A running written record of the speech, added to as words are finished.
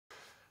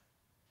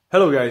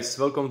Hello guys,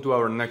 welcome to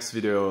our next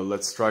video.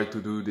 Let's try to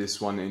do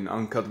this one in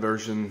uncut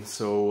version,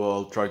 so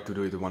I'll try to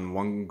do it in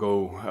one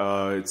go.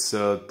 It's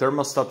a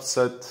thermostat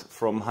set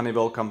from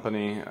Honeywell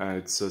company.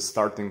 It's a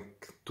starting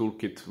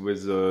toolkit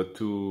with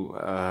two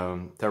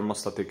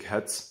thermostatic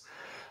heads,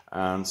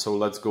 and so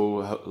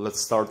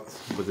let's start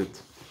with it.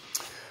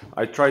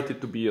 I tried it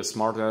to be a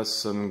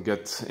smartass and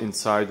get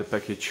inside the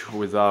package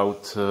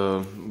without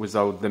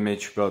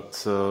damage,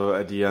 but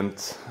at the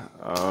end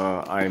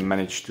I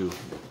managed to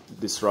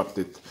disrupt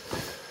it.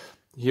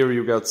 Here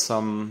you got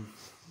some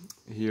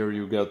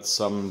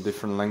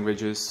different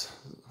languages.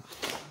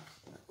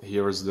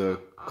 Here is the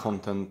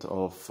content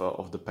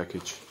of the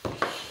package.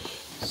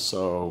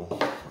 So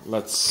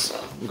let's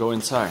go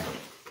inside.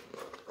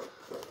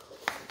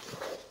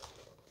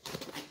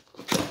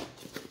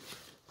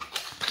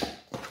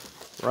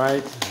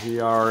 Right,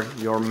 here are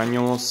your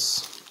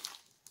manuals,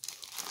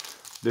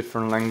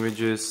 different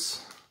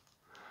languages.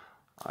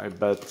 I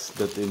bet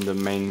that in the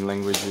main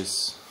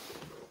languages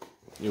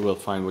you will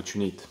find what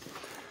you need.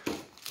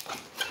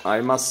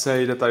 I must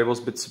say that I was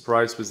a bit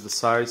surprised with the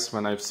size.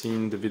 When I've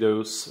seen the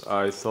videos,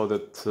 I thought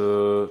that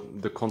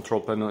the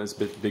control panel is a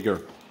bit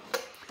bigger.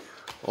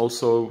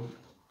 Also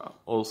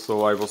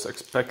I was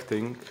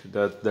expecting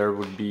that there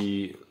would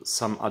be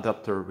some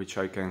adapter which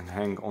I can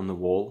hang on the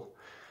wall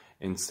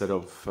instead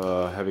of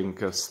having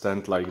a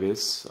stand like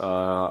this.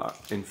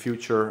 In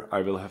future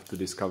I will have to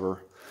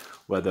discover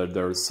whether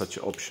there is such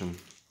an option.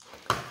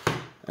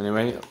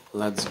 Anyway,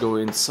 let's go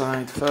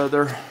inside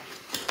further.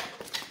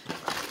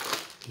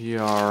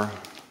 Here are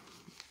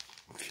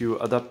a few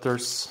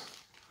adapters.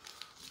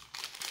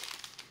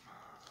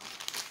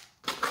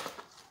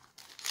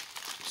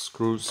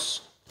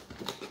 Screws.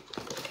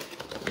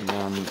 And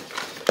then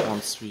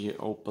once we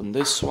open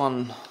this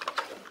one,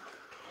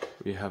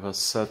 we have a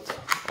set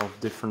of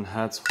different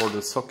heads for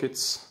the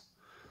sockets.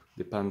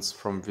 Depends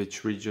from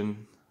which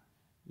region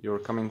you're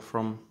coming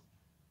from.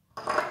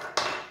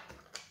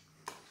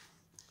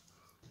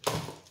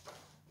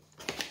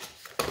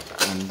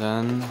 And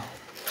then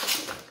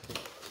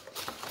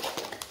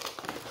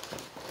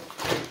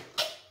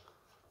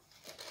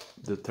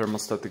the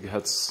thermostatic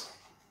heads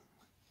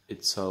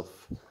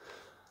itself.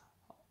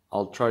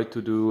 I'll try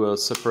to do a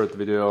separate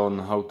video on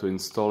how to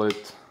install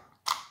it,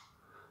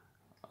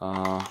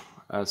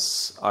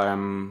 as I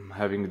am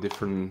having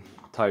different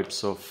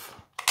types of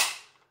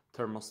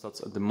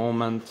thermostats at the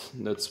moment.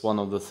 That's one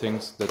of the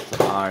things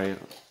that I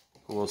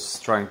was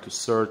trying to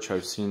search.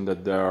 I've seen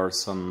that there are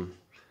some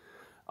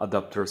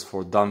adapters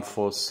for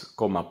Danfoss,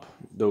 Comap.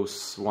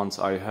 Those ones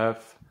I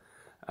have,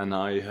 and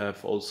I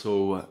have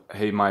also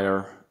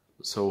Haymeyer,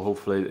 so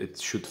hopefully it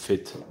should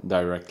fit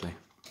directly.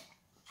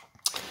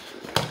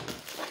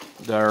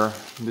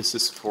 This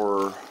is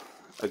for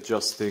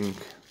adjusting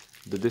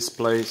the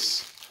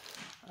displays,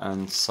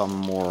 and some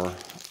more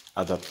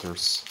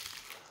adapters,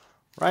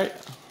 right?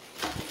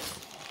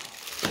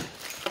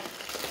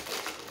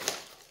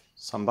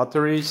 Some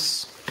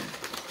batteries,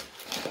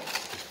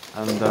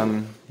 and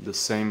then the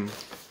same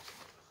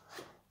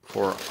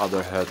for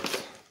other head.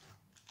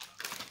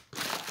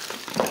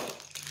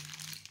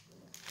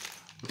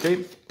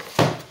 Okay,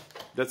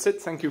 that's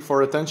it. Thank you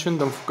for attention.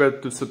 Don't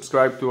forget to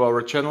subscribe to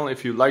our channel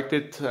if you liked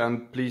it,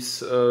 and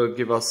please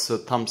give us a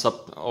thumbs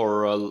up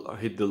or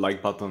hit the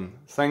like button.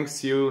 Thanks,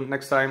 see you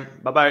next time.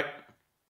 Bye bye.